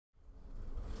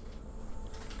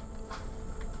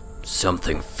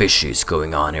Something fishy is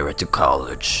going on here at the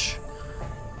college.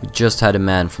 We just had a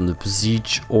man from the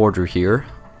Besiege Order here,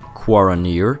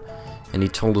 Quaranir, and he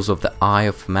told us of the Eye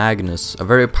of Magnus, a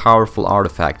very powerful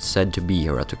artifact said to be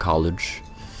here at the college.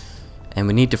 And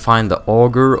we need to find the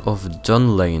Augur of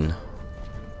Dunlane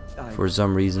for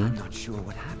some reason. I'm not sure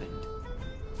what happened.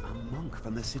 A monk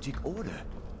from the Sigic Order.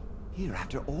 Here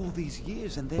after all these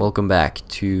years and then... Welcome back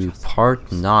to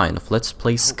part 9 of Let's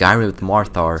Play Skyrim with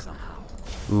Marthar.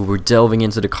 Ooh, we're delving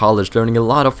into the college, learning a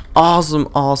lot of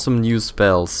awesome new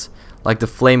spells. Like the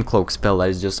Flame Cloak spell that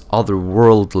is just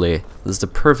otherworldly. This is the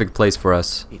perfect place for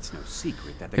us. It's no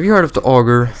secret that Have you heard of the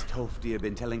Augur? Has Toftir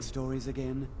been telling stories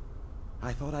again?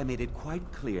 I thought I made it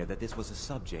quite clear that this was a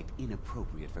subject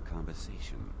inappropriate for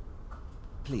conversation.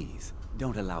 Please,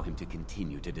 don't allow him to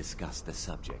continue to discuss the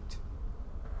subject.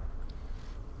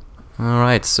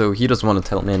 Alright, so he doesn't want to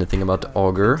tell me anything about the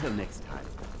Augur. Until next time.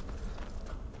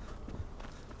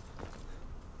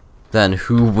 Then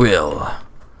who will?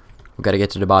 We gotta get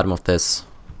to the bottom of this.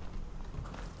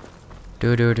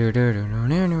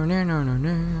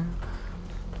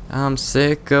 I'm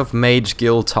sick of Mage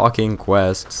Guild talking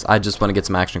quests. I just want to get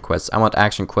some action quests. I want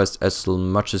action quests as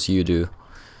much as you do.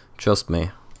 Trust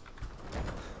me.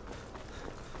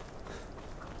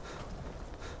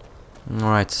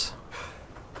 Alright.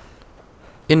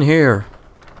 In here.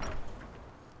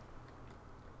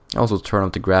 Also turn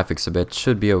up the graphics a bit.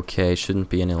 Should be okay. Shouldn't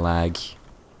be any lag.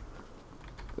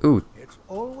 Ooh.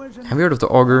 Have you heard of the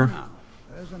Augur?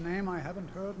 There's a name I haven't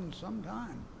heard in some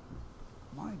time.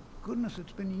 My goodness,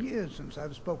 it's been years since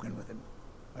I've spoken with him.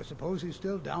 I suppose he's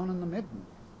still down in the Midden,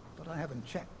 but I haven't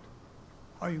checked.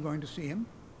 Are you going to see him?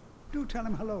 Do tell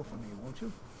him hello for me, won't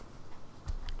you?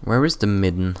 Where is the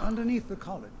Midden? Underneath the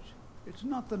college. It's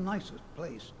not the nicest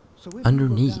place, so if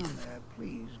Underneath. you go down there,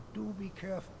 please do be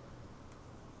careful.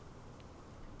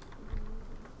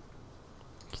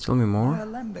 Can you tell me more? My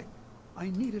alembic. I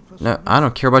need it for No, some I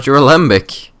don't care about your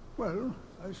alembic. Well,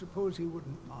 I suppose he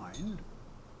wouldn't mind.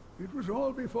 It was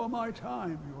all before my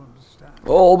time, you understand.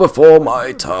 All before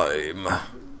my time.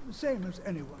 The same as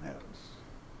anyone else.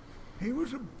 He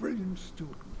was a brilliant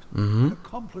student, Mm-hmm. an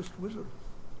accomplished wizard,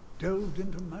 delved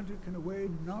into magic in a way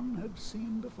none had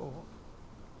seen before.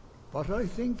 But I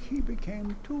think he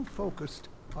became too focused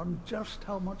on just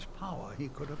how much power he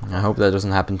could acquire. I hope that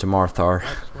doesn't happen to Marthar.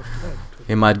 That's what led to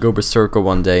He might go berserker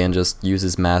one day and just use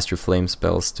his master flame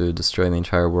spells to destroy the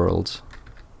entire world.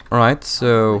 Alright,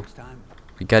 so next time.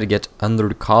 we gotta get under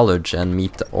the college and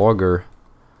meet the Augur.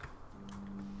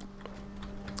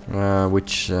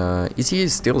 Is he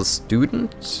still a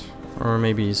student? Or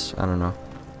maybe he's, I don't know.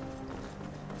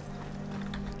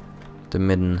 The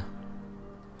Midden.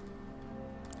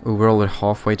 Ooh, we're already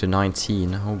halfway to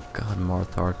 19. Oh god,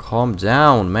 Marthar, calm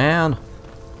down, man.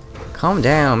 Calm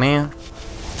down, man.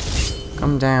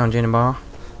 Calm down, Jenny Bar.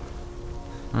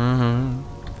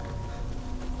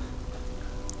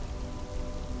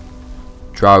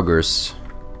 Draugrs.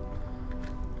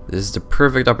 This is the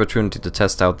perfect opportunity to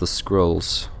test out the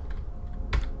scrolls.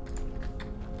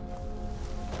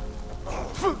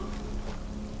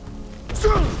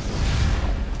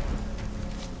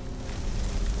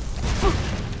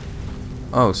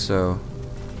 Oh, so...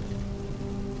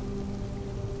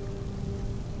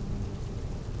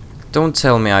 Don't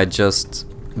tell me I just...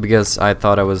 Because I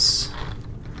thought I was...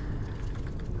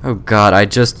 Oh god, I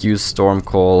just used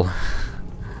Stormcall.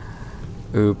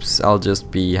 Oops, I'll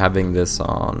just be having this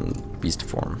on beast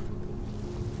form.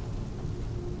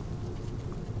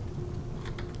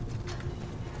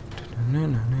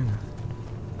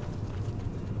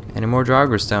 Any more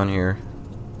Draugrs down here?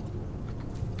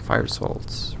 Fire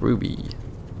salts, ruby.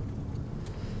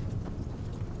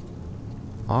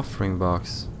 Offering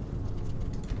box.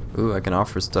 Ooh, I can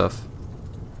offer stuff.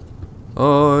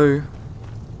 Oh,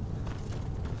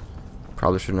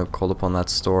 probably shouldn't have called upon that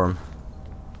storm.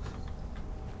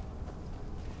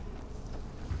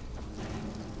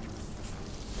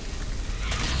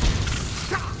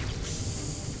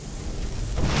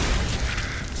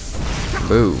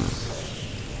 Boom.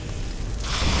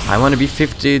 I want to be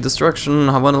 50 destruction.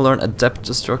 I want to learn adept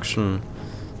destruction.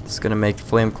 It's gonna make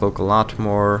Flame Cloak a lot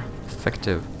more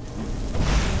effective.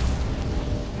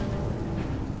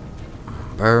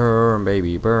 Burn,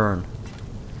 baby, burn.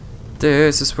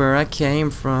 This is where I came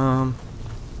from.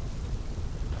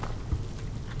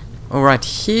 Alright,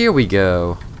 here we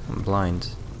go. I'm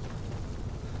blind.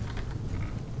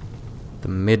 The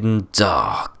Midden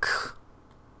Dark.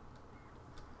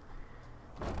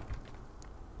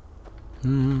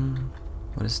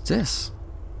 What is this?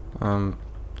 Oh,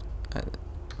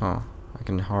 I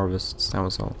can harvest. That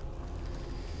was all.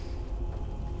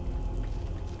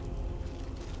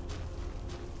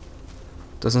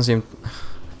 Doesn't seem...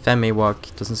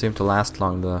 Femiwok doesn't seem to last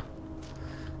long, the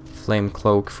flame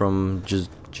cloak from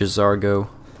Jizargo.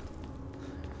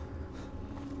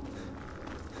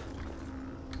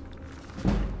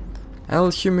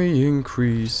 Alchemy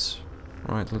increase.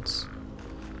 Alright, let's...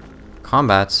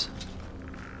 Combat.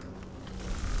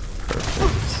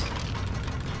 Perfect.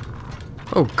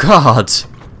 Oh god!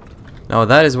 Now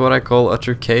that is what I call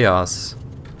utter chaos.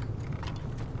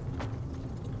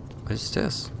 What is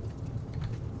this?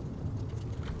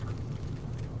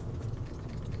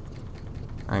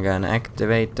 I'm gonna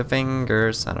activate the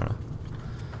fingers. I don't know.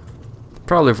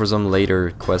 Probably for some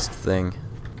later quest thing.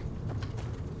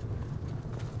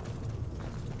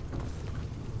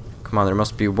 Come on, there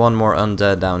must be one more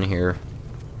undead down here.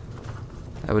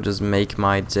 That would just make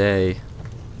my day.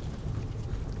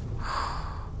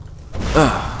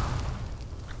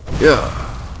 Yeah.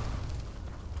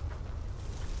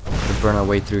 Gotta burn our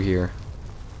way through here.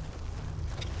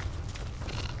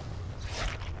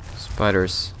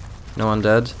 Spiders. No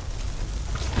undead.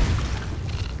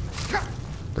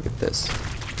 Look at this.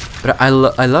 But I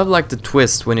love like the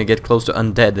twist when you get close to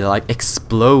undead. They like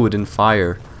explode in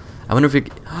fire. I wonder if you...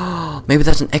 maybe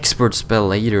that's an expert spell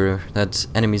later. That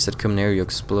enemies that come near you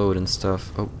explode and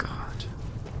stuff. Oh god.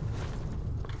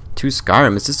 To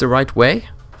Skyrim. Is this the right way?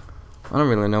 I don't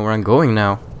really know where I'm going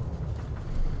now.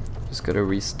 Just gotta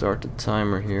restart the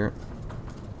timer here.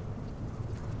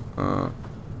 There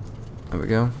we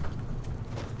go.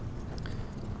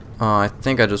 I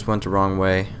think I just went the wrong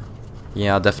way.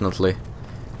 Yeah, definitely.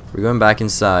 We're going back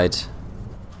inside.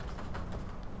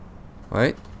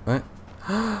 Wait, wait.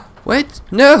 Wait,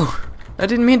 no! I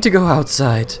didn't mean to go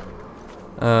outside.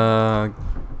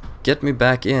 Get me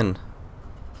back in.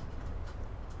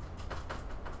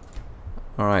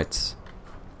 Alright.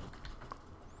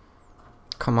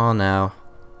 Come on now.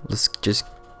 Let's just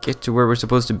get to where we're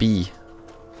supposed to be.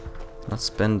 Not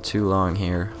spend too long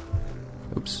here.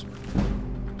 Oops.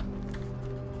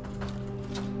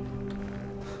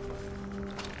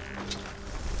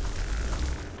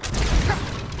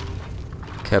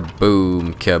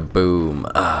 Kaboom, kaboom.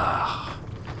 Ah.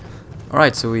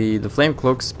 Alright, so the flame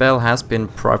cloak spell has been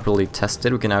properly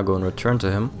tested. We can now go and return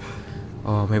to him.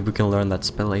 Oh, maybe we can learn that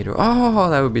spell later. Oh,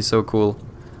 that would be so cool.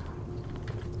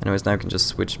 Anyways, now we can just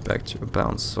switch back to a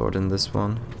bounce sword in this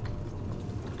one.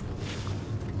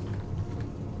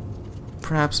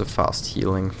 Perhaps a fast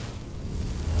healing.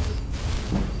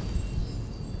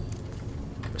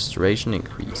 Restoration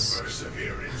increase.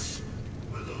 Perseverance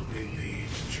will only lead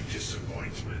to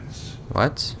disappointments.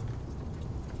 What?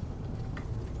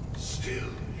 Still,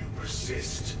 you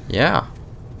persist. Yeah.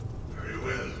 Very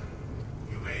well.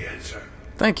 You may enter.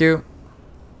 Thank you.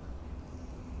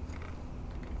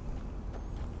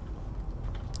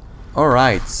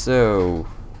 Alright, so...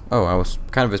 Oh, I was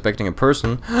kind of expecting a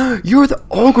person. You're the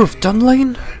Ogre of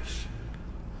Dunlane? That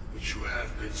which you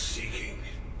have been seeking.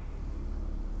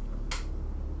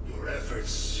 Your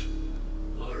efforts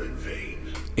are in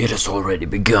vain. It has already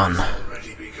begun.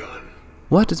 Already begun.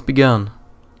 What has begun?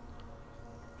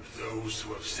 Those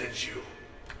who have sent you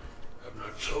have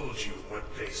not told you what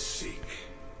they seek.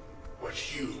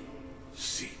 What you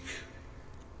seek.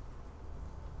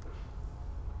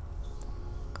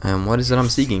 What is it I'm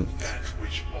seeking? That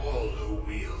which all who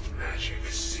wield magic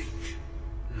seek.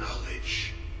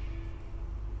 Knowledge.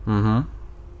 Mm-hmm.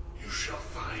 You shall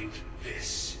find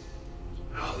this.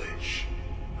 Knowledge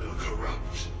will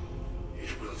corrupt.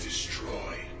 It will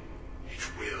destroy. It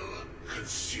will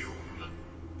consume.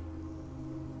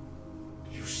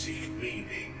 You seek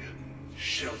meaning,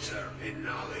 shelter in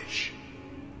knowledge.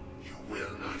 You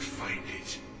will not find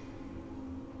it.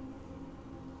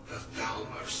 The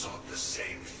Thalmor sought the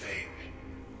same thing,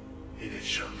 and it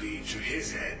shall lead to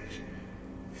his end,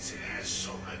 as it has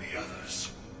so many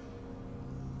others.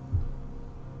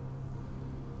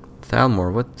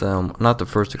 Thalmor, what the... Not the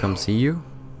first to come see you?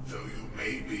 Though you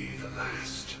may be the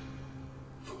last,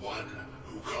 the one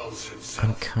who calls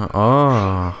himself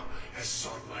Oh. has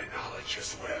sought my knowledge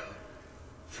as well,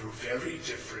 through very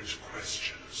different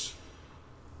questions.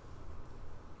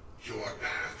 Your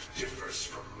path differs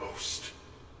from most.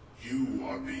 You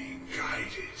are being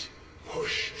guided,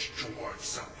 pushed towards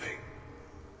something.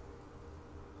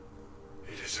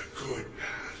 It is a good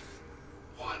path,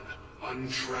 one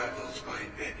untraveled by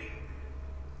many.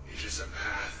 It is a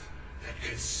path that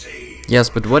can save. Yes,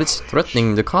 but what is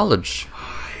threatening the college?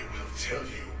 I will tell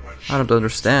you what I don't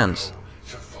understand.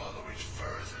 to follow it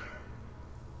further.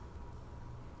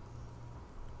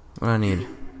 What I need?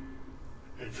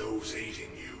 And those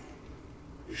aiding you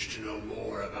wish to know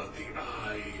more about the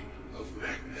Eye of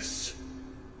Magnus.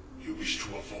 You wish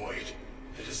to avoid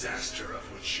a disaster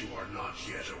of which you are not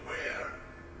yet aware.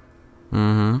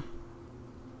 Mm-hmm.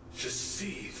 To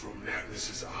see through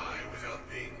Magnus's eye without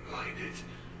being blinded,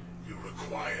 you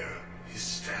require his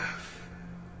staff.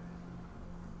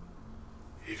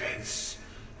 Events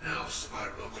now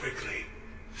spiral quickly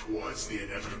towards the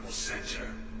inevitable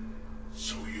center,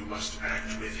 so you must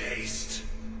act with haste.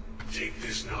 Take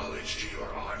this knowledge to your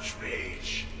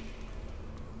Archmage.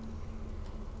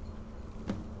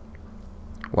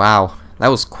 Wow, that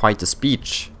was quite a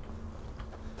speech.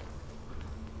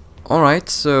 Alright,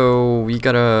 so we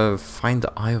gotta find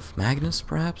the Eye of Magnus,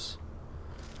 perhaps?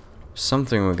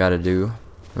 Something we gotta do.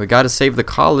 We gotta save the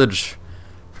college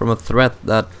from a threat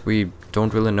that we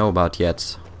don't really know about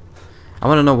yet. I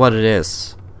wanna know what it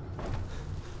is.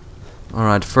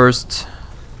 Alright, first,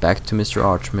 back to Mr.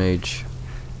 Archmage.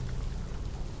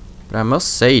 But I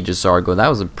must say, Gisargo, that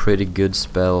was a pretty good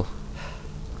spell.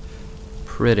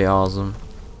 Pretty awesome.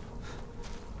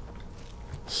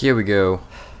 Here we go.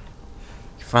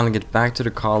 Finally get back to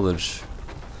the college.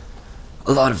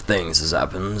 A lot of things has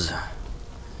happened.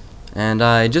 And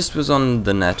I just was on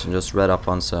the net and just read up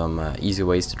on some easy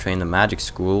ways to train the magic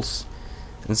schools.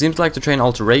 And it seems like to train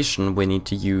alteration we need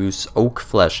to use oak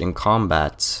flesh in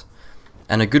combat.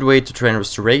 And a good way to train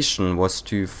restoration was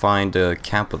to find a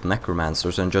camp of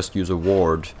necromancers and just use a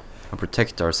ward and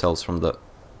protect ourselves from the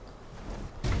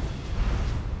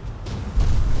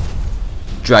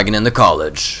dragon in the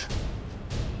college.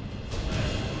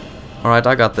 Alright,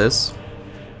 I got this.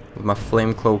 With my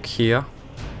flame cloak here.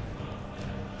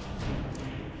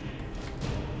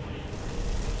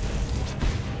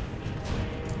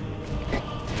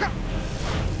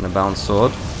 And a bound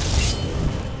sword.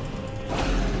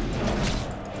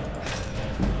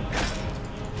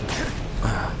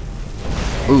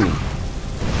 Boom.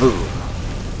 Boom.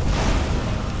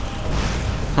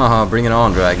 Haha, bring it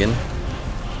on, dragon.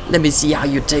 Let me see how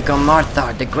you take on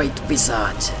Marthar, the great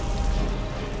wizard.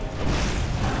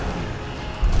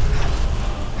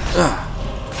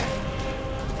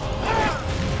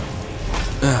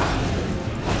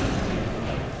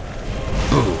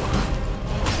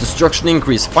 Destruction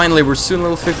increase. Finally, we're soon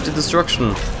level 50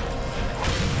 destruction.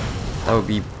 That would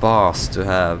be boss to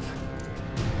have.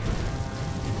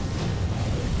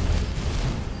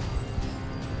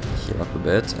 Heal up a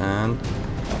bit and...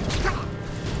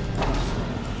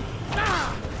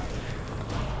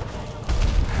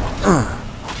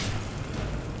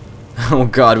 Oh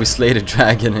god, we slayed a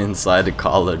dragon inside the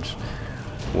college.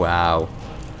 Wow.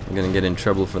 I'm gonna get in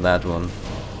trouble for that one.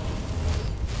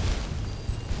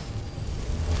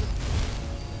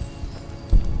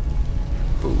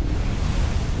 Boom.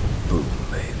 Boom,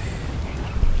 baby.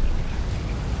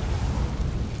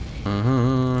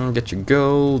 Get your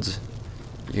gold.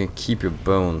 You can keep your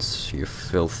bones, you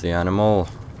filthy animal.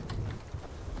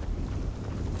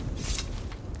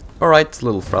 Alright,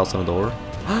 little frost on the door.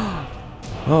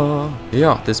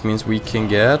 Yeah, this means we can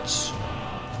get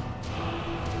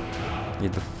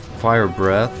either fire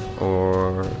breath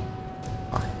or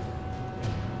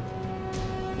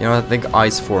you know, I think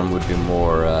ice form would be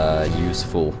more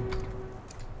useful.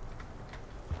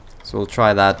 So we'll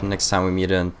try that next time we meet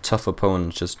a tough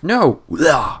opponent. Just no,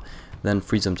 then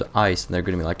freeze them to ice, and they're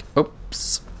gonna be like,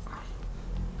 "Oops."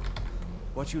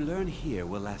 What you learn here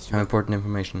will last you. How important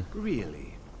information.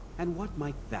 Really? And what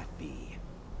might that be?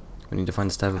 We need to find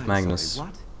the Staff of Magnus. Sorry,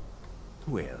 what?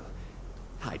 Well,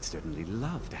 I'd certainly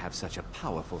love to have such a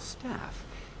powerful staff,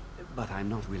 but I'm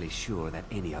not really sure that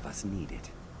any of us need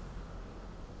it.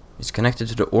 It's connected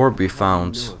to the orb we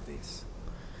found. Know of this?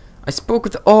 I spoke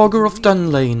with the Augur of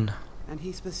Dunlane. And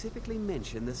he specifically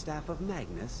mentioned the Staff of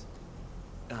Magnus?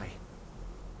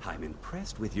 I'm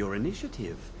impressed with your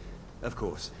initiative. Of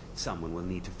course, someone will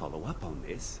need to follow up on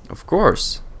this. Of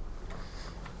course.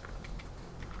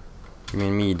 You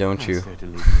mean me, don't you?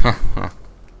 Certainly.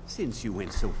 Since you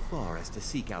went so far as to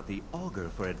seek out the Augur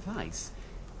for advice,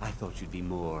 I thought you'd be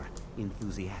more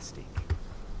enthusiastic.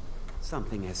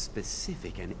 Something as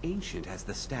specific and ancient as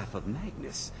the Staff of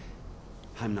Magnus.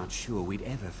 I'm not sure we'd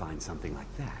ever find something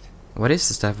like that. What is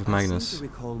the Staff of I Magnus? seem to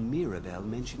recall Mirabelle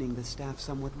mentioning the staff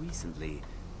somewhat recently.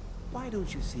 Why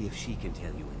don't you see if she can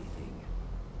tell you anything?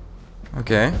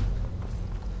 Okay.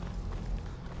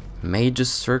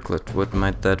 Mage's Circlet, what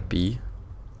might that be?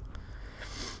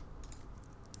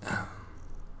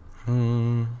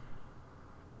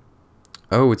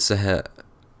 Oh, it's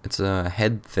a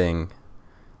head thing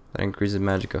that increases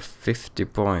magic of 50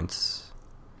 points.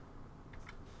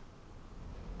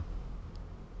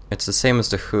 It's the same as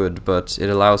the hood, but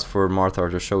it allows for Marthar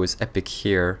to show his epic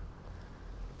here.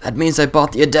 That means I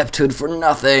bought the Adept hood for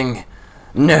nothing!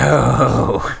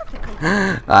 No!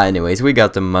 Anyways, we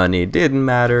got the money. Didn't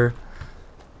matter.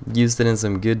 Used it in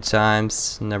some good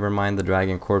times. Never mind the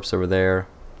dragon corpse over there.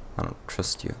 I don't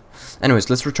trust you. Anyways,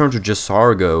 let's return to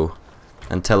Jesargo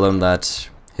and tell him that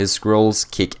his scrolls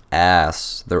kick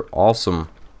ass. They're awesome.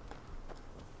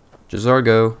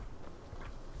 Jesargo.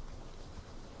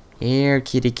 Here,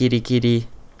 kitty, kitty, kitty.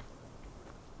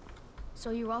 So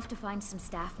you're off to find some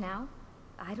staff now?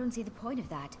 I don't see the point of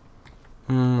that.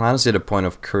 I don't see the point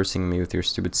of cursing me with your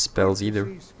stupid spells either.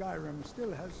 Skyrim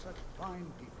still has such fine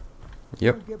people.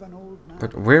 Yep. Give an old man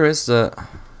But where is the...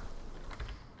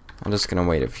 I'm just gonna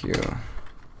wait a few.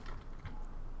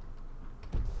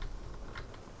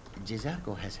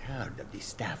 Jesargo has heard of the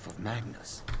Staff of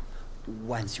Magnus.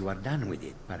 Once you are done with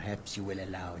it, perhaps you will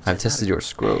allow I've tested Jesargo your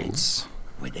scrolls.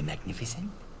 and with the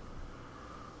Magnificent?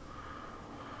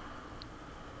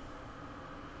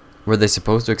 Were they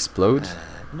supposed to explode?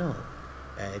 No,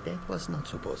 that was not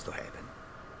supposed to happen.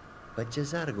 But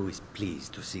Jesargo is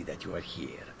pleased to see that you are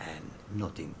here and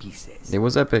not in pieces. It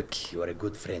was epic. You are a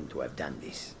good friend to have done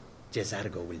this.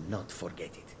 Jesargo will not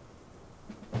forget it.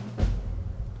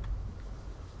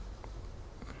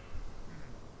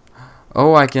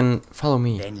 Oh, I can follow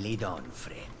me. Then lead on,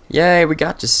 friend. Yay, we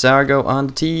got Jesargo on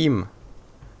the team.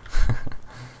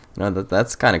 No,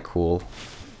 that's kind of cool.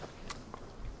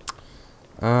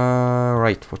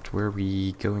 Right, what were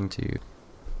we going to?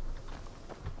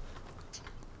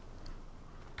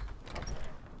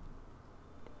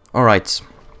 Alright.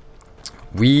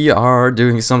 We are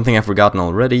doing something I've forgotten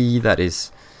already, that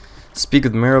is speak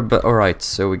with Mira, but alright,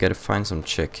 so we gotta find some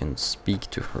chick and speak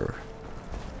to her.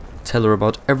 Tell her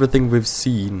about everything we've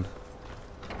seen.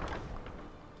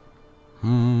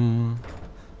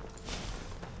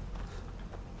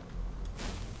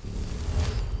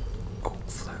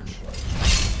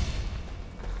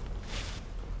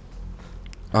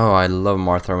 Oh, I love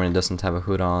Marthar when he doesn't have a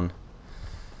hood on.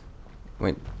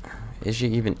 Wait, is she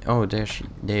even? Oh,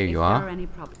 there you are.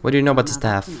 What do you know about the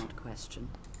staff? Question.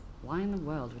 Why in the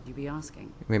world would you be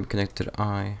asking? Maybe connected to the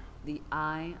eye. The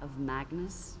Eye of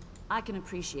Magnus? I can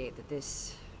appreciate that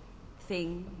this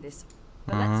thing,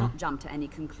 but let's not jump to any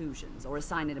conclusions or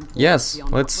assign it importance Yes,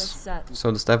 beyond let's. what we're certain.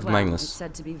 So the staff of Well, Magnus. it's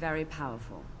said to be very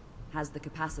powerful. Has the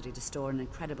capacity to store an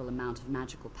incredible amount of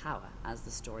magical power, as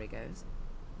the story goes.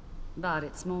 But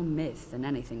it's more myth than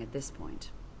anything at this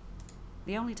point.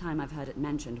 The only time I've heard it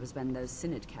mentioned was when those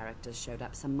Synod characters showed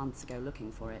up some months ago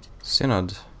looking for it.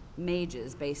 Synod.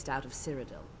 Mages based out of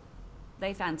Cyrodiil.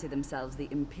 They fancy themselves the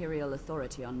imperial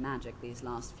authority on magic these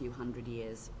last few hundred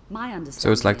years. My understanding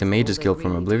So it's like the is Mages all they Guild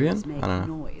from really do Oblivion? is make I don't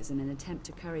know. noise in an attempt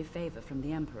to curry favor from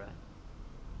the Emperor.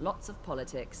 Lots of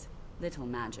politics, little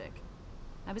magic.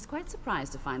 I was quite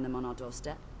surprised to find them on our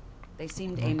doorstep. They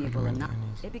seemed amiable enough.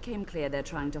 It became clear they're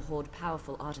trying to hoard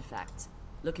powerful artifacts,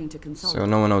 looking to consult. So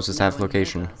no one knows the staff No one here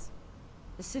location. does.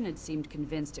 The Synod seemed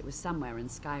convinced it was somewhere in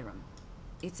Skyrim.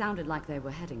 It sounded like they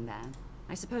were heading there.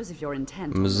 I suppose if you're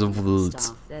intent on looking for the Mzulft.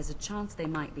 staff, there's a chance they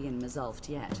might be in Mzulft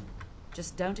yet.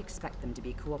 Just don't expect them to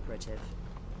be cooperative.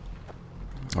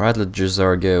 Alright, let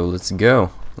Jesar go. Let's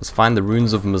go. Let's find the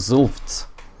ruins of Mzulft.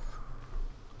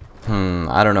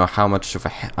 I don't know how much of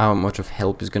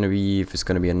help is gonna be, if it's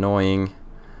gonna be annoying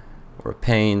or a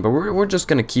pain, but we're just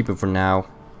gonna keep it for now.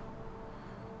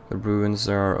 The ruins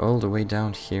are all the way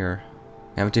down here.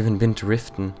 I haven't even been to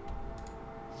Riften.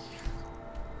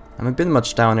 I haven't been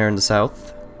much down here in the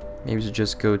south. Maybe we should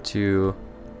just go to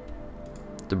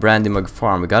the Brandy Mug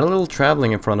Farm. We got a little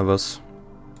traveling in front of us.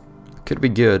 Could be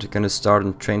good. Gonna start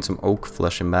and train some oak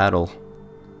flesh in battle.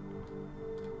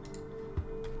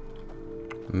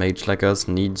 A mage like us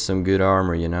needs some good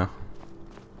armor, you know.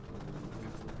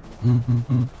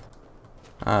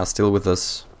 Ah, still with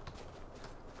us.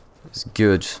 It's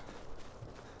good.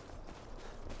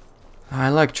 I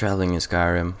like traveling in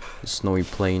Skyrim. The snowy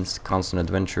plains, the constant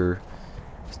adventure.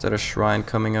 Is that a shrine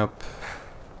coming up?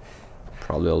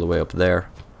 Probably all the way up there.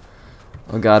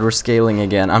 Oh god, we're scaling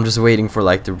again. I'm just waiting for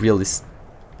like the really...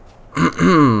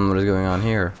 What is going on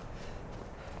here?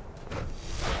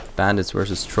 Bandits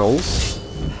versus trolls?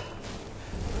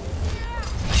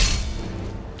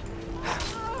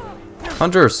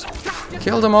 Hunters!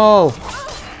 Kill them all!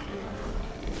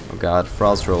 Oh god,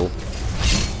 frost roll.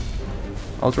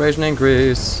 Alteration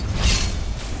increase.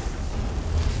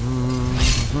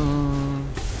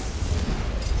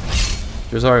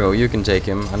 Jesargo, you can take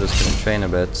him. I'm just gonna train a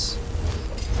bit.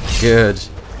 Good.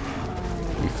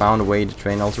 We found a way to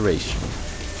train alteration.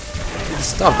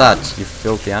 Stop that, you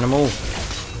filthy animal.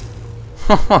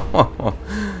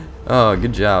 Oh,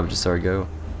 good job, Jesargo.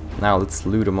 Now let's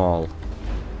loot them all.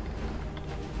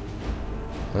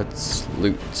 Let's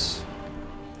loot.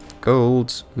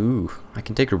 gold. Ooh, I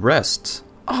can take a rest.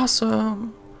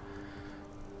 Awesome!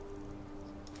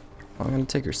 I'm gonna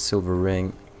take your silver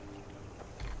ring.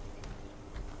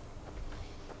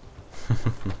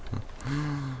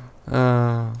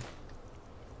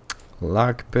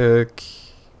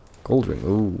 Lockpick. Gold ring.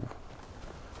 Ooh.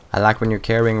 I like when you're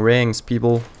carrying rings,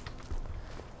 people.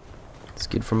 It's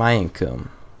good for my income.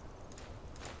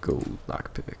 Gold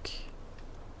lockpick.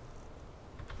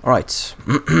 Alright.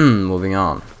 Moving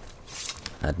on.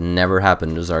 That never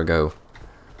happened, Zargo.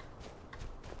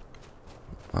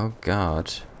 Oh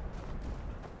god.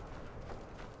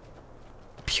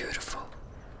 Beautiful.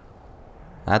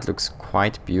 That looks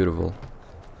quite beautiful.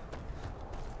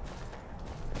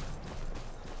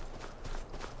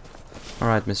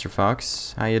 Alright, Mr.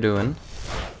 Fox, how you doing?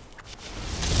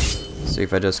 See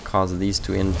if I just cause these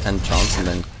two enchants and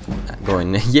then go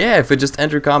in. Yeah, if I just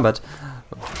enter combat.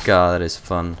 Oh, god, that is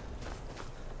fun.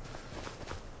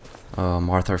 Oh,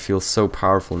 Marthar feels so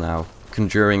powerful now.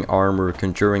 Conjuring armor,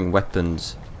 conjuring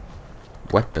weapons.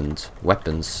 Weapons.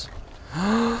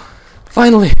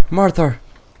 Finally, Marthar!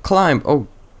 Climb! Oh,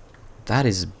 that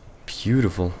is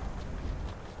beautiful.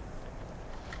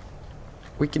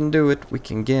 We can do it. We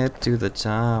can get to the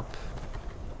top.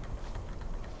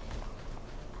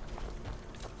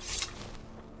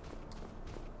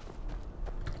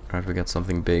 Alright, we got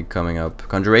something big coming up.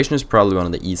 Conjuration is probably one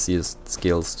of the easiest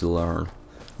skills to learn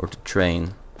or to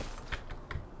train.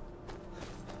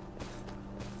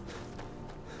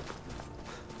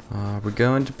 We're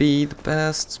going to be the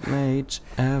best mage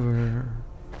ever.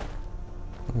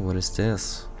 Oh, what is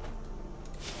this?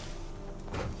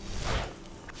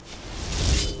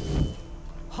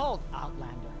 Halt,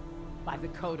 Outlander. By the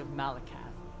code of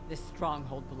Malakath, this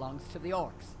stronghold belongs to the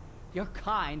orcs. Your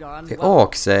kind are The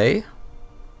unwelcome. orcs, eh?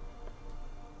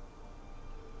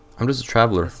 I'm just a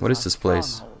traveler. What is this place?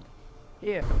 Stronghold.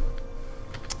 Here,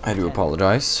 I do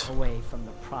apologize. away from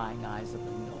the prying eyes of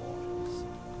the Nords.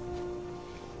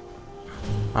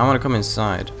 I want to come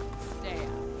inside. Stay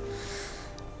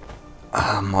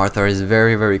out. Marthar is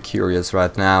very, very curious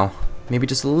right now. Maybe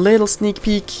just a little sneak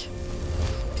peek.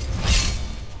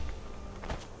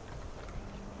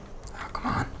 Oh, come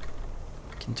on.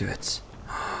 We can do it.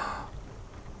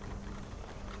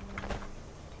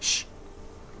 Shh.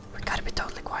 We gotta be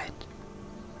totally quiet.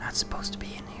 Not supposed to be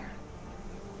in here.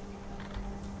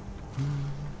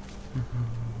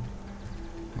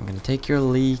 I'm gonna take your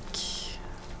leek.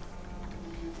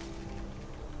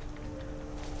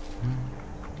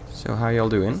 So how y'all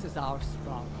doing? This is our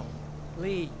stronghold.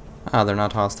 Leave. Ah, they're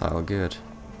not hostile. Good.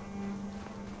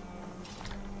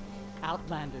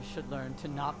 Outlanders should learn to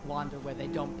not wander where they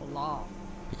don't belong.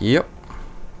 Yep.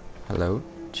 Hello,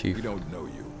 Chief. We don't know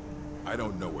you. I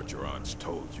don't know what your aunts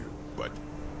told you, but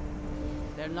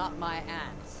They're not my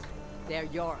aunts. They're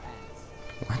your aunts.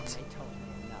 What? They told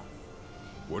me enough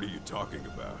what are you talking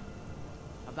about?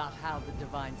 about how the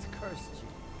divines cursed you.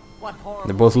 What horrible...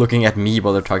 They're both looking at me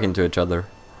while they're talking to each other.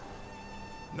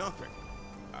 Nothing.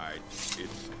 It's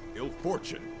ill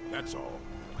fortune, that's all.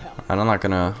 Well, And I'm not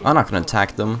gonna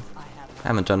attack them. I haven't.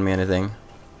 Haven't done me anything.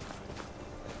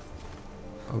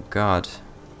 Oh god.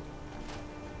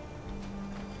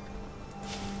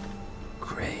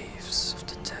 Graves of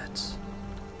the dead.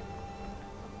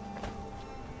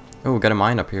 Oh, we got a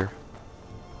mine up here.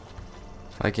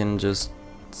 If I can just...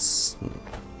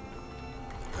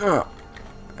 there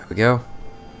we go.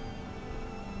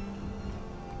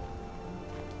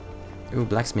 Ooh,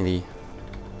 blacksmithy.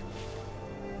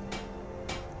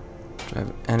 Do I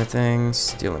have anything?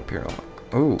 Steel Imperial.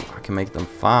 Ooh, I can make them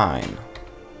fine.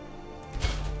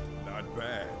 Not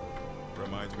bad.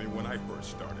 Reminds me when I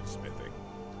first started smithing.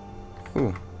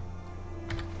 Ooh.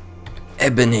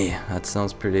 Ebony. That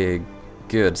sounds pretty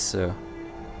good, so...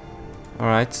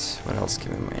 Alright, what else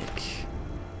can we make?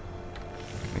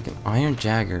 Make an Iron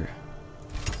Jagger.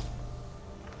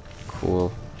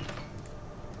 Cool.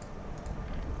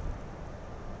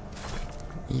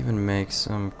 Even make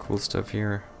some cool stuff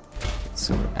here.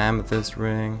 Silver amethyst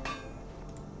ring.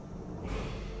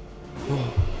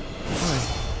 Oh,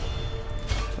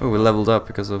 oh, we leveled up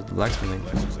because of the blacksmithing.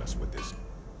 Blesses us with this.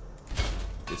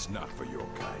 It's not for your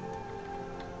kind.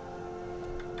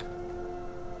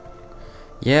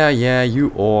 Yeah, you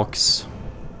orcs.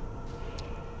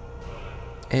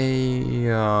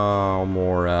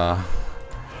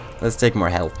 Let's take more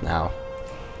health now.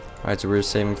 Alright, so we're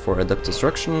saving for Adept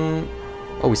Destruction.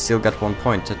 Oh, we still got 1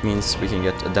 point. That means we can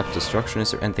get Adept Destruction. Is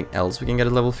there anything else we can get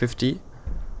at level 50?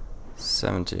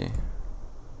 70.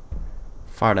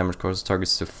 Fire damage causes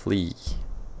targets to flee.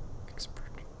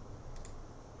 Expert.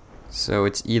 So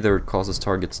it's either causes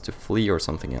targets to flee or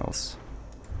something else.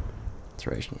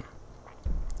 Iteration.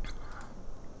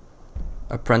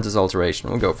 Apprentice alteration,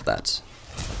 we'll go for that.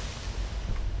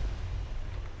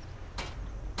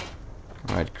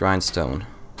 Alright, grindstone.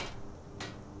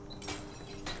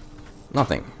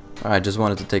 Nothing. Alright, just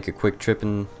wanted to take a quick trip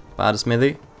in by the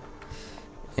smithy.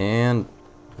 And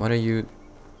what are you?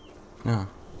 No.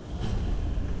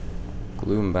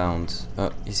 Gloombound.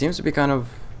 He seems to be kind of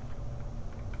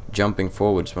jumping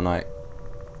forwards when I...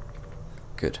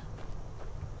 Good.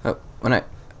 Oh, when I...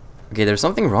 Okay, there's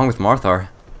something wrong with Marthar.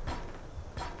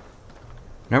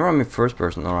 Whenever I'm in first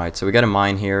person, alright, so we got a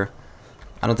mine here.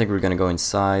 I don't think we're gonna go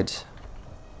inside.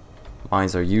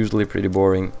 Mines are usually pretty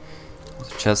boring.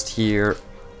 There's a chest here.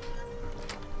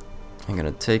 I'm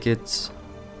gonna take it.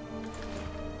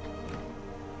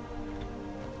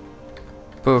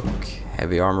 Book,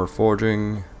 heavy armor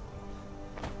forging.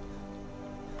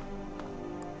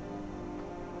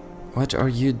 What are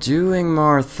you doing,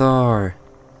 Marthar?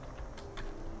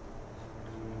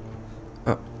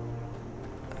 Oh.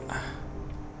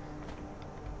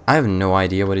 I have no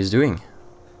idea what he's doing.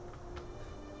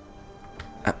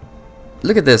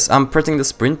 Look at this, I'm pressing the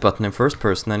sprint button in first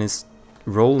person and he's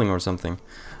rolling or something.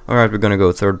 Alright, we're gonna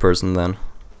go third person then.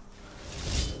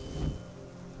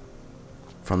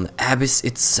 From the abyss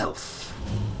itself.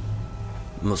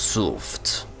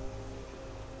 Musulft.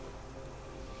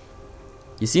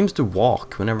 He seems to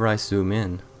walk whenever I zoom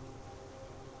in.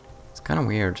 It's kind of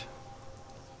weird.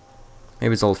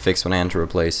 Maybe it's all fixed when I enter a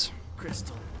place.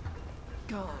 Crystal.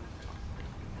 Gone.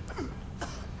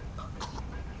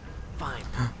 Fine.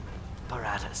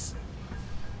 Paratus.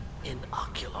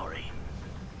 Inoculary.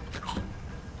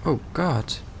 Oh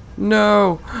god.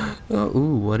 No! Oh,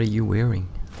 ooh, what are you wearing?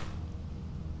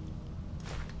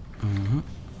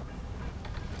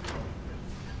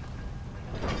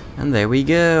 And there we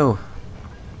go.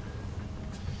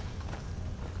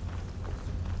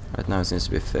 Right now it seems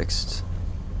to be fixed.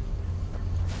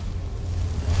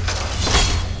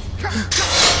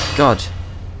 God.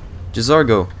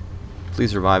 Jazargo,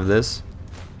 please revive this.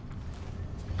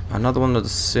 Another one of the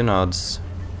synods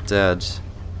dead.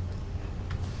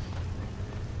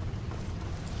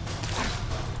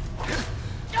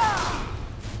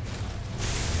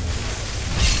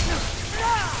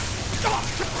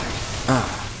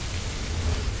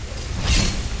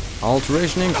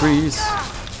 Alteration increase.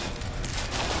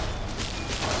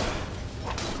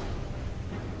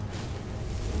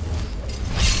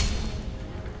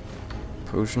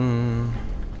 Potion.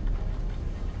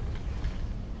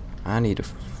 I need a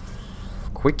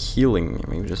quick healing,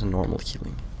 maybe just a normal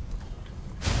healing.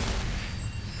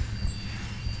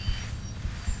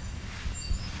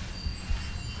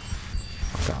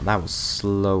 Oh god, that was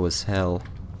slow as hell.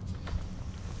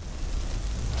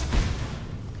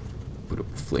 Put up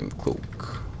a flame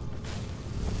cloak.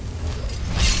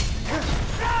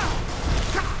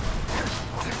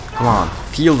 Come on,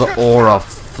 feel the aura of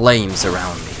flames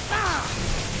around me.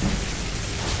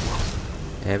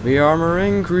 Heavy armor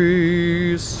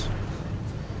increase.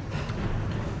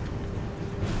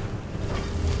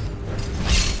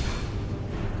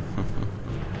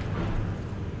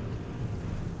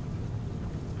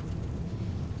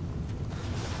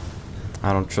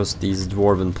 I don't trust these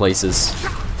dwarven places.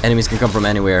 Enemies can come from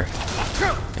anywhere.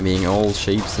 I mean, all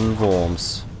shapes and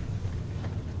forms.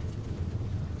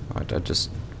 Alright, I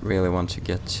just really want to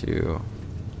get to...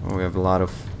 Oh, we have a lot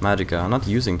of magicka. I'm not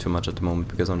using too much at the moment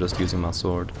because I'm just using my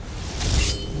sword.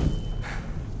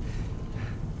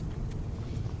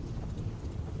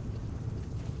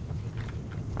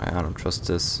 I don't trust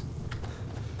this.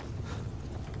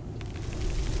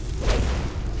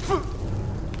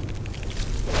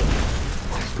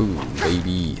 Boom,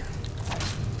 baby.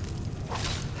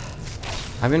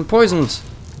 I've been poisoned!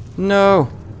 No!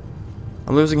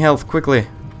 I'm losing health, quickly.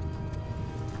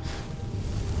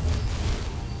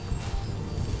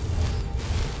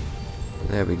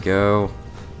 There we go.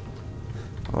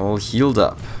 All healed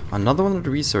up. Another one of the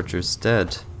researchers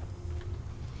dead.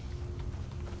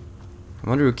 I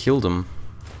wonder who killed him.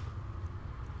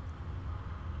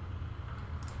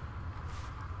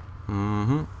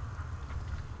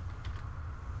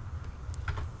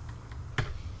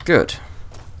 Good.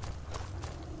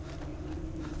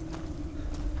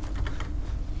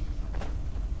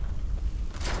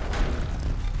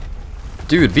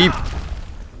 Dude, be...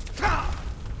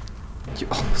 You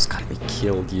almost got me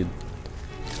killed, you...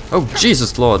 Oh,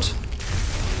 Jesus Lord!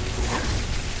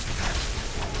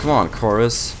 Come on,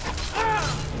 Chorus.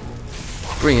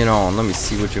 Bring it on, let me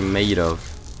see what you're made of.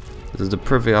 This is the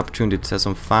perfect opportunity to test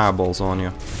some fireballs on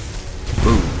you.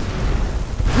 Boom.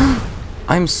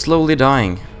 I'm slowly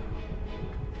dying.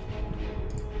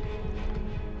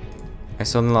 I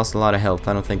suddenly lost a lot of health.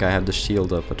 I don't think I have the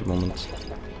shield up at the moment.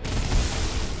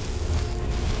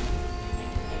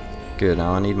 Good,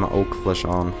 now I need my oak flesh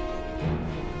on.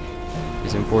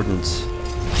 It's important.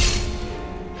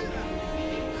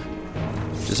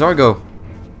 Jazargo!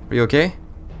 Are you okay?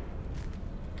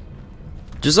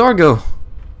 Jazargo!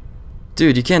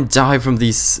 Dude, you can't die from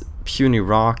these puny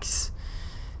rocks.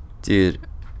 Dude.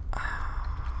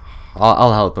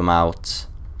 I'll help him out.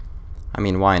 I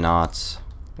mean, why not?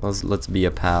 Let's be a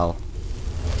pal.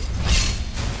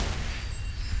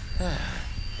 I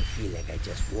feel like I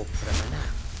just woke from a nap.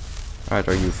 Alright,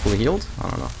 are you fully healed? I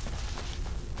don't know.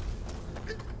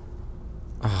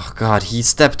 Oh god, he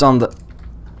stepped on the...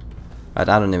 Right,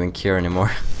 I don't even care anymore.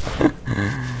 You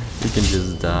can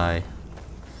just die.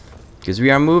 Because we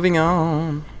are moving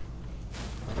on.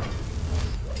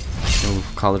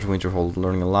 Oh, College Winterhold,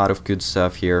 learning a lot of good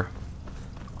stuff here.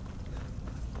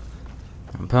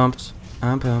 I'm pumped.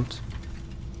 I'm pumped.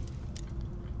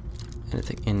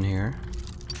 Anything in here?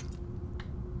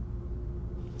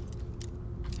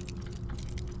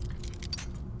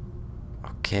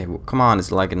 Okay, well, come on,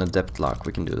 it's like an adept lock.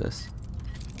 We can do this.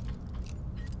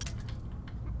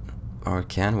 Or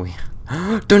can we?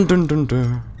 Dun dun dun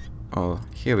dun. Oh,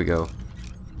 here we go.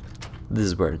 This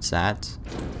is where it's at.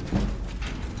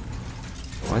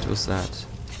 What was that?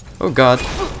 Oh god.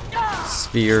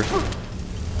 Sphere.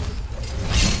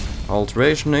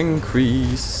 Alteration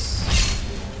increase.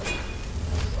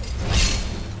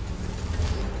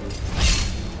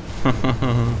 You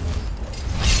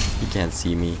can't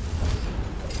see me.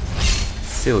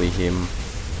 Silly him.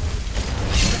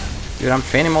 Dude, I'm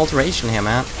training alteration here,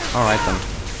 man. Alright then.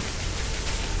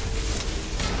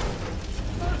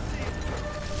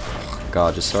 Oh,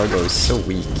 god, Jazargo is so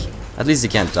weak. At least he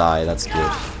can't die, that's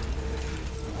good.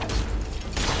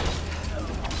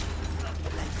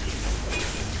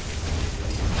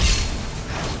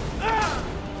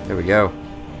 There we go.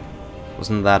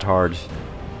 Wasn't that hard.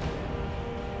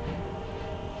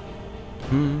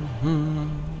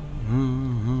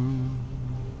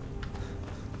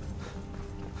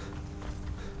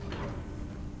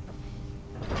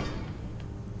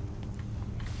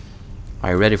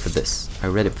 Are you ready for this? Are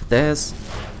you ready for this?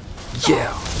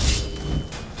 Yeah!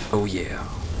 Oh yeah.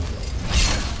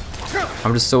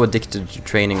 I'm just so addicted to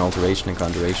training alteration and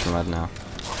conjuration right now.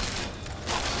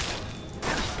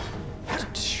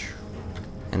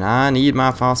 And I need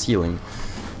my fast healing.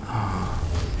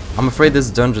 I'm afraid this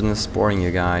dungeon is boring,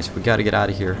 you guys. We gotta get out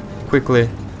of here. Quickly.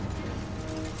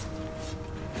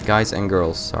 Guys and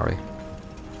girls, sorry.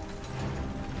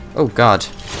 Oh god.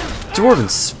 Dwarven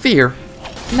Sphere!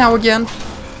 Now again!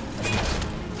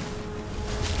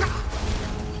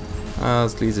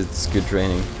 At least it's good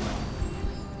training.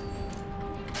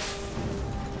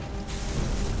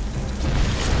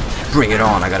 Bring it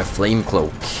on, I got a flame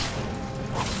cloak.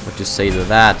 What you say to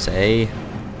that, eh?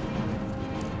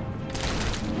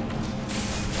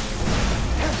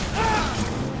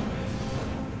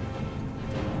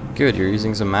 Good, you're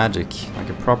using some magic, like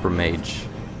a proper mage.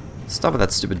 Stop with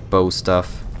that stupid bow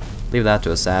stuff. Leave that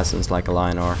to assassins like a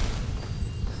Lionor.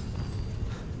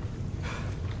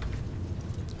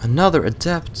 Another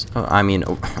adept? Oh, I mean,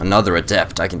 another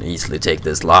adept. I can easily take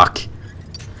this lock.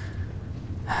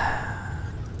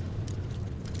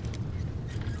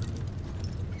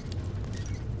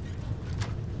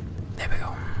 There we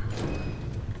go.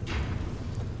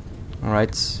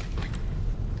 Alright.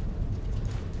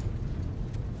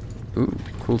 Ooh,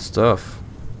 cool stuff.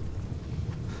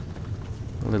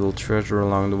 A little treasure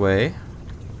along the way.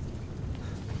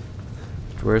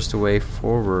 Where's the way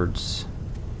forwards?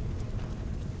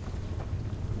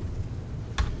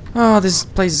 Oh, this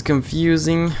place is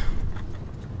confusing.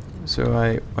 So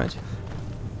what?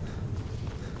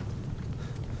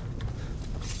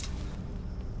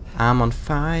 I'm on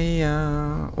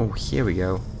fire. Oh, here we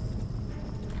go.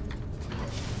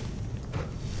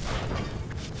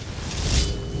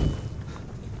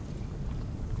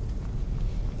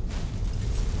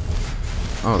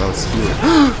 Oh, that was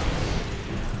healing.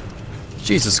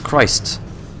 Jesus Christ.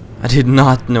 I did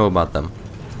not know about them.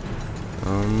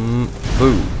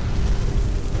 Boo.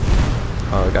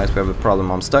 Guys, we have a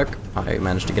problem. I'm stuck. I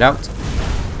managed to get out.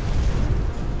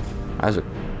 That's a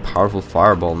powerful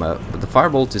fireball map, but the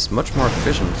firebolt is much more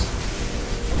efficient.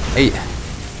 Hey,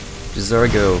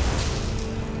 Jazargo.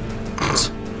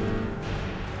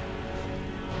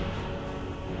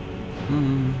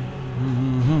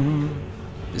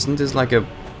 Isn't this like a...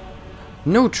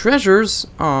 No treasures?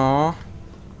 Aww.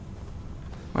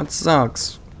 That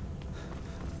sucks.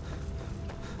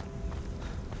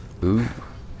 Ooh.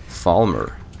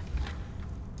 Falmer.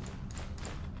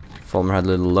 Falmer had a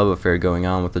little love affair going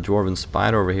on with the dwarven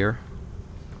spider over here.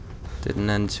 Didn't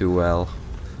end too well.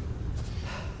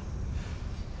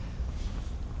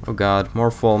 Oh god, more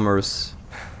Fulmers.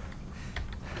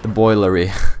 The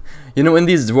boilery. You know, in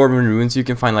these dwarven ruins you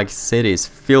can find like cities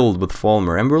filled with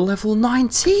Fulmer, and we're level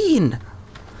 19!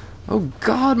 Oh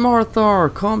god,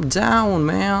 Marthar, calm down,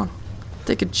 man.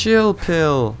 Take a chill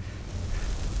pill.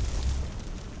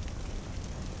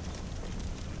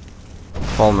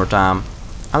 Fulmer time.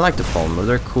 I like the Fulmer,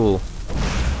 they're cool.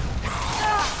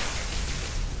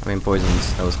 I mean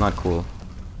poisons, that was not cool.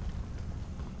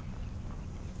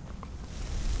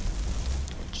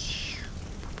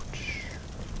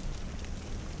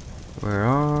 Where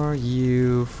are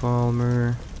you,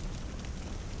 Fulmer?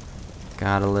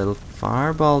 Got a little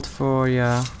firebolt for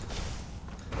ya.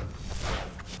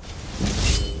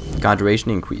 God,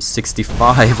 duration increase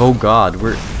 65. Oh god,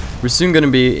 we're soon gonna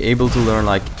be able to learn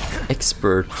like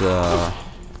expert.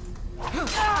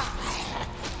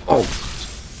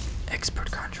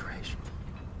 Expert conjuration.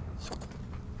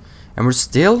 And we're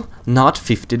still not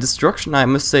 50 destruction. I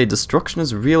must say, destruction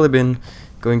has really been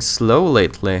going slow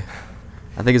lately.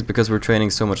 I think it's because we're training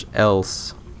so much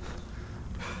else.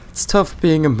 It's tough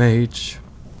being a mage.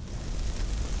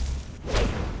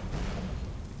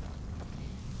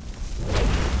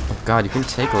 Oh god, you can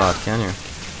take a lot, can you?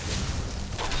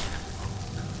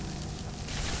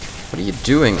 What are you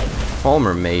doing?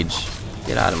 Fulmer mage.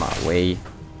 Get out of my way.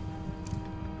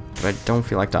 But I don't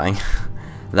feel like dying.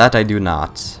 That I do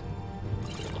not.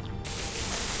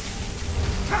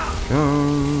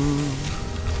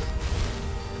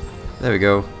 There we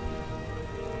go.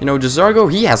 You know, Jazargo,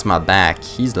 he has my back.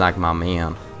 He's like my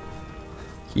man.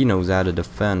 He knows how to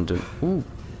defend. Ooh.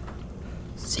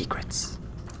 Secrets.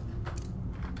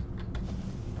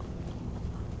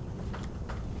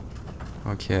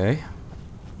 Okay.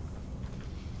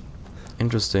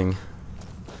 Interesting.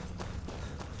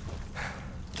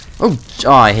 Oh,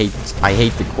 I hate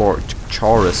the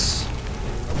chorus.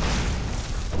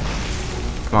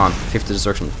 Come on, 50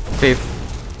 destruction. 50.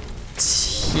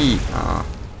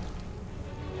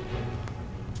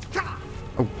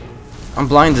 Oh, I'm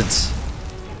blinded.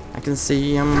 I can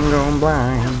see I'm going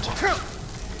blind.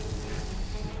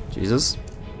 Jesus.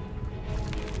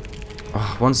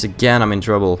 Oh, once again I'm in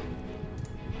trouble.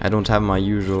 I don't have my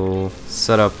usual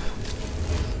setup.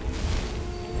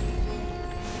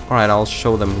 Alright, I'll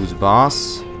show them who's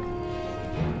boss.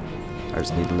 I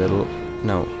just need a little...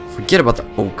 No, forget about the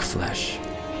oak flesh.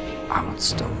 I want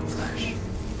stone flesh.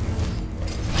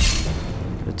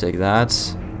 Gonna take that.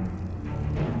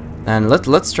 And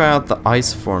let's try out the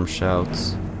ice form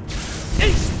shouts.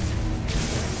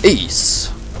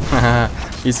 Ease!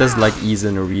 He says like ease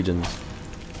in Norwegian.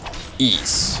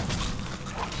 Ease.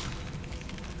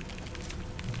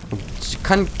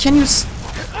 Can you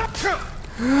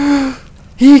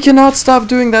He cannot stop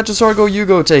doing that, Jazargo, you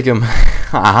go take him.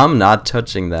 I'm not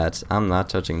touching that. I'm not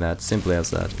touching that. Simply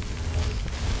as that.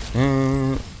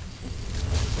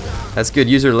 That's good.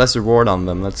 Use your lesser ward on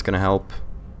them. That's gonna help.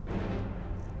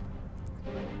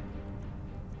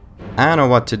 I know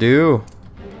what to do.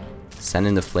 Send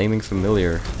in the flaming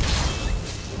familiar.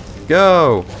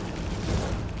 Go!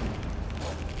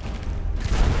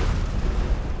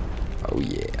 Oh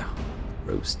yeah.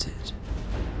 Roasted.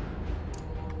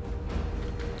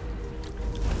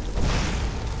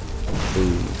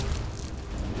 Ooh.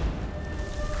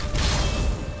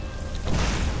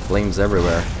 Flames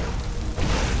everywhere.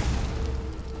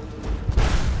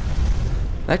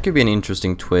 That could be an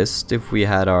interesting twist if we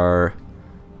had our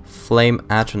flame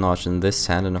Atronach in this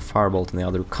hand and a firebolt in the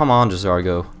other. Come on,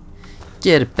 Jazargo.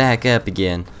 Get it back up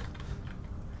again.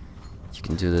 You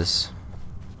can do this.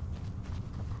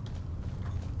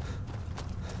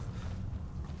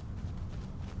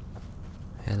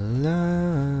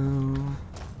 Hello.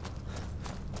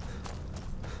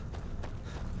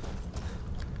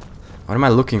 What am I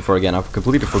looking for again? I've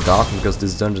completely forgotten because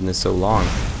this dungeon is so long.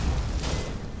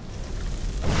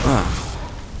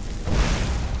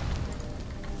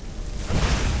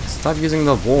 Stop using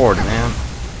the ward, man.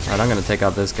 Alright, I'm gonna take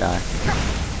out this guy.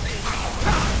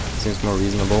 Seems more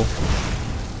reasonable.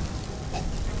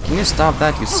 Can you stop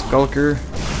that, you skulker?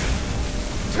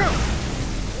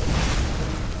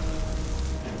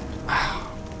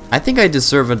 I think I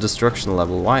deserve a destruction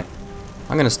level. Why?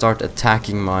 I'm gonna start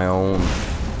attacking my own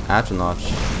Atronach.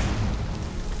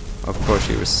 Of course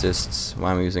she resists.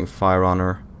 Why am I using fire on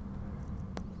her?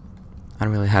 I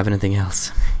don't really have anything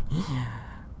else.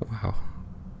 Wow.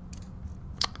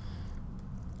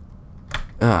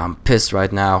 I'm pissed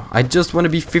right now. I just want to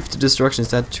be 50 destruction. Is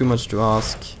that too much to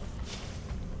ask?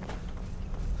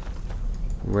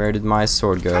 Where did my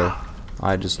sword go?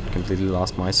 I just completely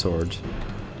lost my sword.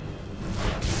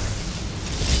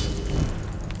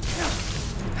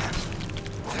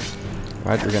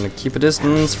 Right, we're gonna keep a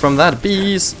distance from that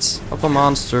beast of a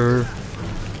monster.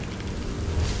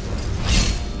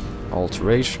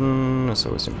 Alteration is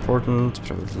always important,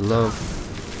 but I would love.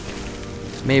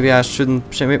 Maybe I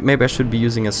shouldn't. Maybe I should be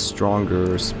using a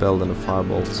stronger spell than a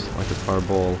firebolt, like a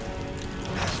fireball.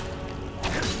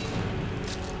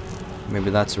 Maybe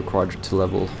that's required to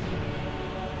level.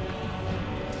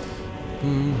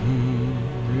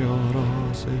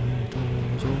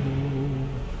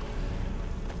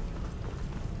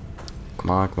 Come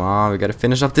on, come on, we gotta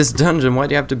finish up this dungeon. Why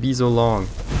do you have to be so long?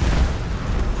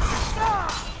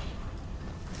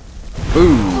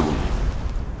 Boom!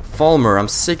 Falmer, I'm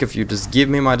sick of you. Just give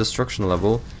me my destruction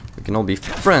level. We can all be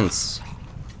friends.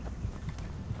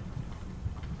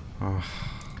 Oh.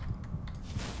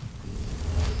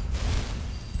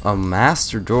 A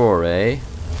master door, eh?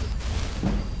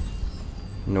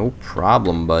 No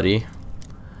problem, buddy.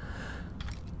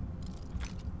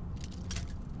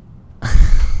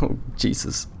 Oh,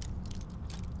 Jesus.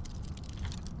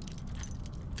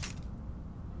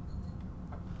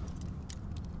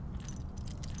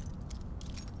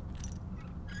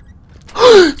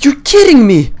 You're kidding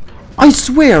me! I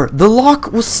swear, the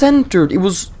lock was centered. It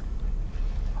was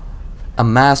a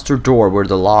master door where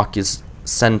the lock is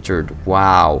centered.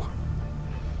 Wow.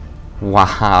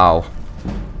 Wow.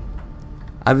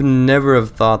 I would never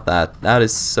have thought that. That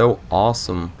is so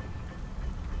awesome.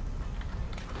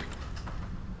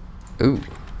 Ooh,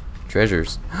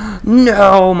 treasures.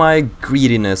 No, my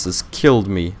greediness has killed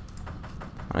me.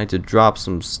 I need to drop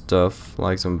some stuff,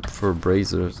 like some fur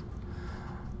bracers.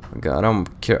 Oh God, I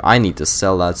don't care. I need to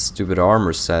sell that stupid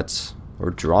armor set or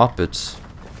drop it.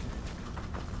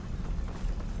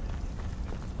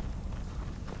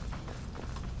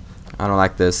 I don't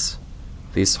like this.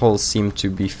 These holes seem to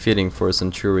be fitting for a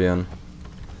centurion.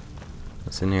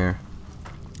 What's in here?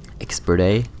 Expert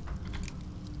A.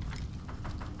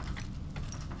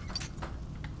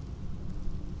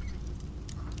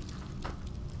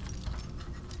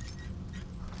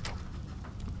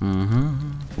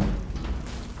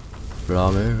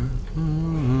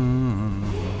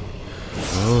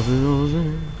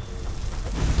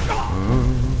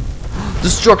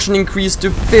 Destruction increased to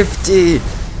 50.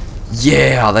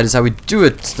 Yeah, that is how we do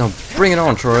it. Now bring it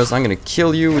on, Taurus. I'm gonna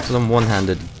kill you with some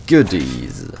one-handed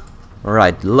goodies.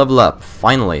 Alright, level up,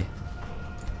 finally.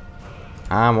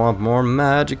 I want more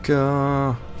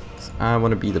magicka. I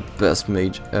want to be the best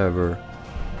mage ever.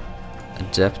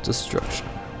 Adept destruction.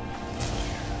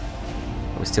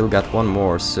 We still got one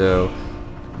more, so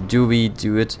do we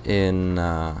do it in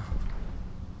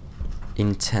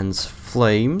intense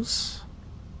flames?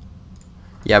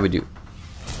 Yeah, we do.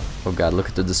 Oh God, look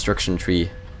at the destruction tree.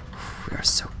 We are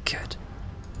so good.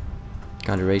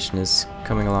 Conjuration is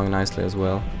coming along nicely as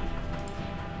well.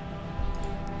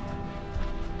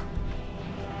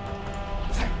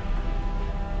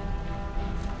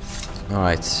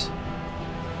 Alright.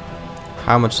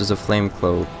 How much is a flame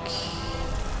cloak?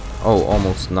 Oh,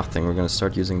 almost nothing. We're gonna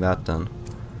start using that then.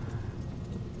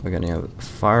 We're gonna have a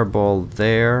fireball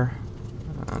there.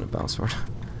 And a bounce sword.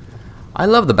 I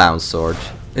love the bounce sword.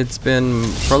 It's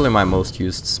been probably my most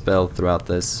used spell throughout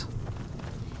this.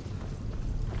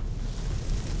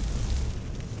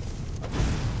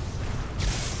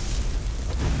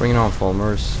 Bring it on,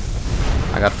 Fulmers.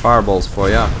 I got fireballs for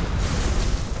ya.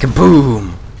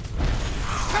 Kaboom!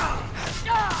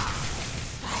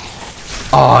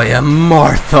 I am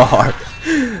Marthar!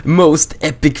 Most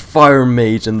epic fire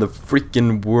mage in the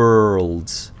freaking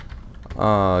world.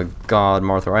 Oh God,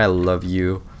 Marthar, I love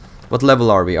you. What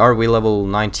level are we? Are we level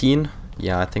 19?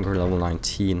 Yeah, I think we're level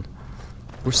 19.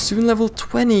 We're soon level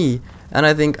 20! And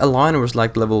I think Alina was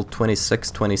like level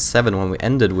 26, 27 when we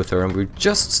ended with her, and we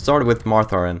just started with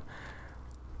Marthar, and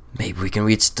maybe we can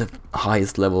reach the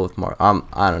highest level with Marthar.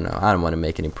 I don't know, I don't want to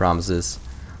make any promises.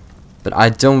 But I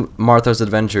don't... Marthar's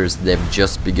adventures, they've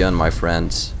just begun, my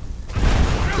friends.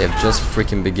 They've just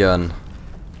freaking begun.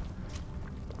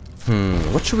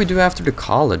 What should we do after the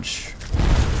college?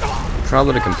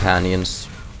 Travel to companions.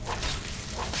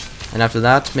 And after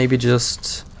that, maybe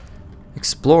just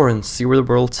explore and see where the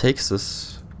world takes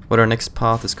us. What our next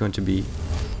path is going to be.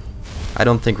 I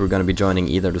don't think we're going to be joining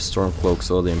either the Stormcloaks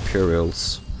or the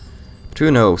Imperials. But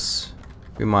who knows?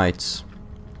 We might.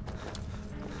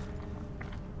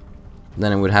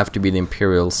 Then it would have to be the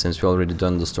Imperials, since we already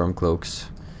done the Stormcloaks.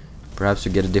 Perhaps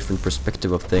we get a different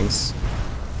perspective of things.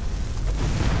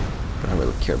 But I don't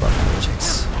really care about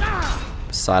magics.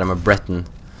 Besides, I'm a Breton.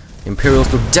 The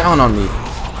Imperials look down on me!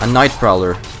 A Night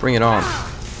Prowler, bring it on.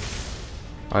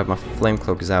 Alright, my Flame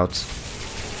Cloak is out.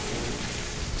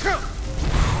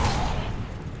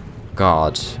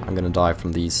 God, I'm gonna die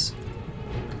from these.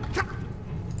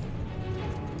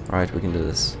 Alright, we can do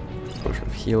this. Potion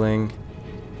of healing.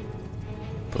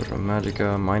 Potion of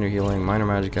magicka. Minor healing. Minor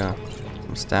magicka.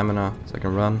 Some stamina so I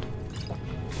can run.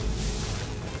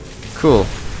 Cool.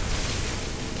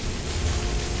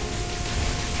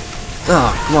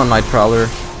 Ah, come on, Night Prowler.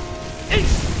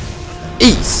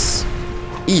 Ace!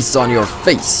 Ace on your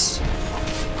face!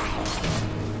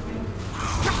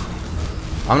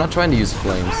 I'm not trying to use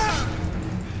flames.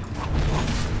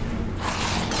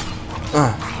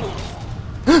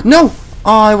 No!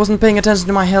 Oh, I wasn't paying attention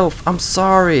to my health. I'm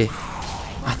sorry.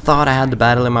 I thought I had the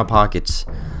battle in my pocket.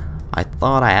 I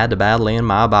thought I had the battle in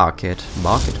my pocket.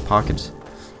 Pocket.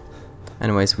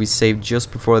 Anyways, we saved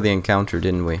just before the encounter,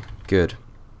 didn't we? Good.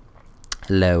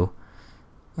 Hello.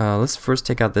 Let's first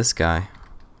take out this guy.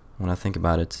 When I think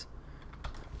about it.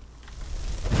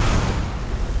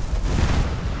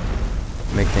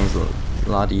 Make things a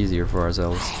lot easier for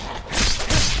ourselves.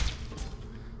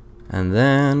 And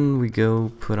then we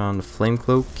go put on the flame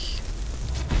cloak.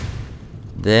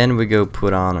 Then we go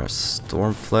put on our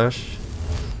storm flesh.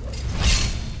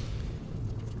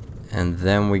 And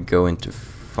then we go into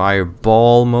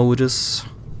fireball modus.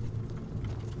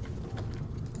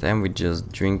 Then we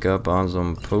just drink up on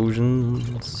some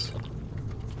potions.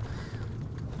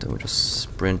 Then we just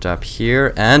sprint up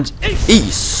here and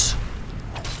ace!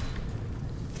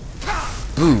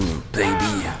 Boom,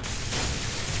 baby.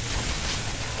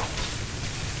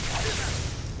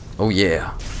 Oh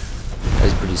yeah.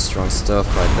 That's pretty strong stuff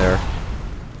right there.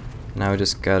 Now we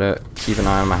just gotta keep an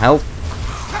eye on my health.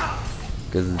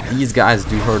 Because these guys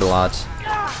do hurt a lot.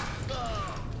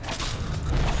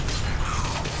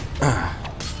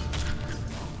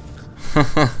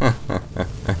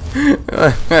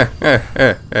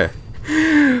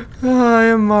 I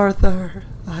am Marthar.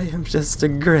 I am just the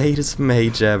greatest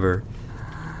mage ever.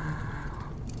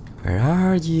 Where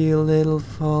are you, little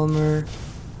Falmer?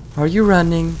 Are you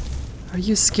running? Are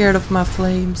you scared of my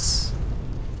flames?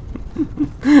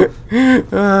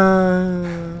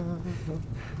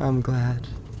 I'm glad.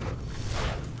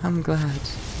 I'm glad.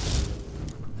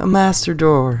 A master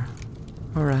door.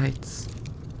 Alright.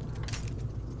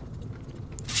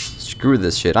 Screw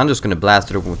this shit. I'm just gonna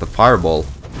blast it open with a fireball.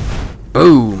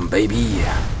 Boom, baby.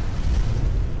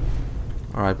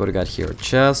 Alright, what do we got here? A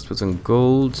chest with some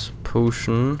gold,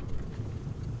 potion.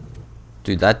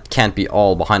 Dude, that can't be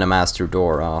all behind a master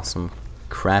door. Some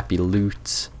crappy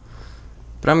loot.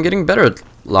 But I'm getting better at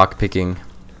lockpicking.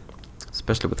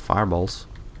 Especially with fireballs.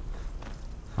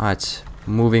 Alright,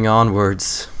 moving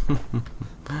onwards.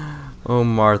 Oh,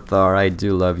 Marthar, I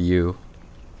do love you.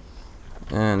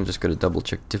 And just gotta double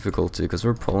check difficulty, because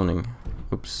we're proning.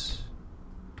 Oops.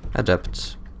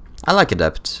 Adept. I like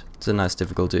Adept. It's a nice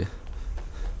difficulty.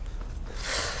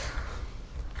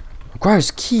 Requires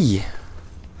key.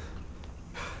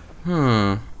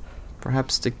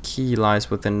 Perhaps the key lies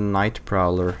within Night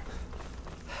Prowler.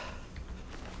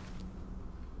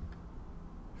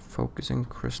 Focusing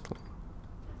crystal.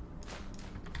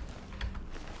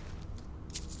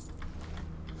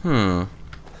 How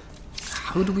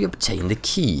do we obtain the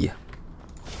key?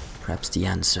 Perhaps the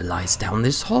answer lies down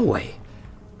this hallway.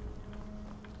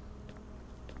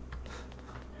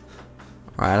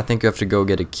 Alright, I think you have to go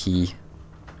get a key.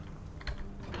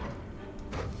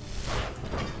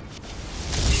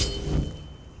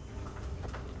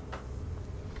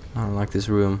 I don't like this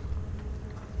room.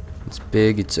 It's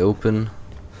big, it's open.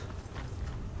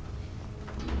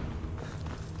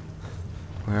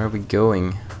 Where are we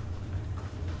going?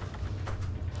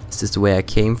 Is this the way I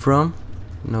came from?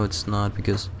 No, it's not,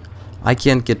 because I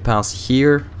can't get past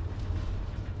here.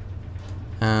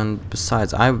 And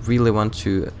besides, I really want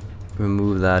to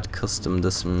remove that custom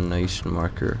destination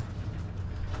marker.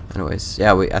 Anyways,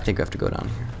 yeah, I think we have to go down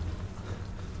here.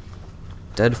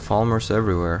 Dead Falmers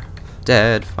everywhere.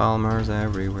 Dead Falmers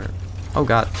everywhere. Oh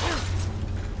god.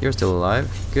 You're still alive?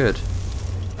 Good.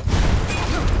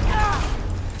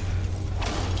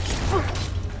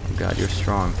 Oh god, you're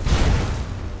strong.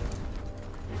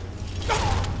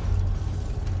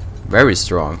 Very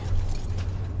strong.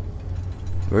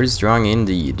 Very strong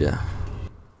indeed.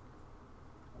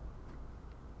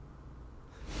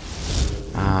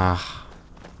 I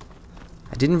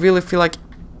didn't really feel like...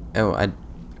 Oh,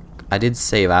 I did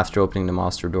save after opening the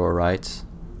master door, right?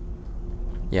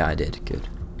 Yeah, I did. Good.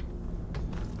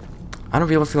 I don't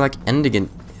really feel like ending it.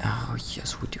 Oh,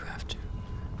 yes, we do have to.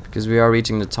 Because we are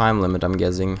reaching the time limit, I'm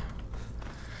guessing.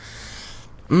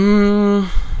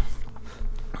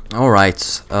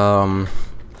 Alright.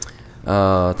 Thanks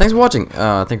for watching.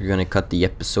 I think we're gonna cut the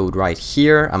episode right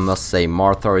here. I must say,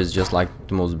 Marthar is just like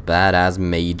the most badass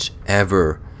mage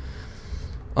ever.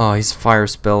 Oh, his fire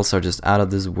spells are just out of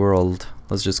this world.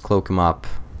 Let's just cloak him up.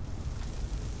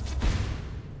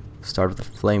 Start with a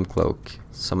flame cloak.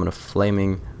 Summon a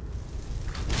flaming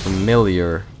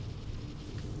familiar.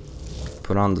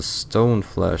 Put on the stone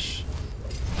flesh.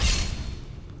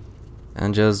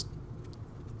 And just...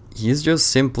 he's just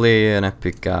simply an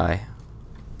epic guy.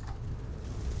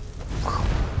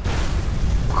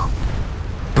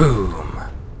 Boom!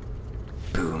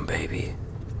 Boom, baby.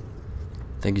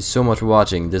 Thank you so much for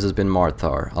watching. This has been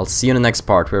Marthar. I'll see you in the next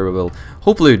part where we will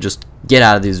hopefully just get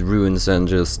out of these ruins and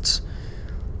just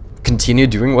continue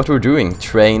doing what we're doing.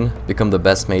 Train, become the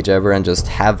best mage ever, and just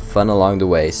have fun along the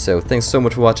way. So thanks so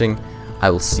much for watching. I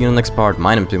will see you in the next part.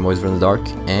 My name is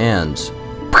VoicesFromTheDark, and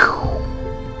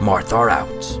Marthar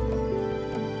out.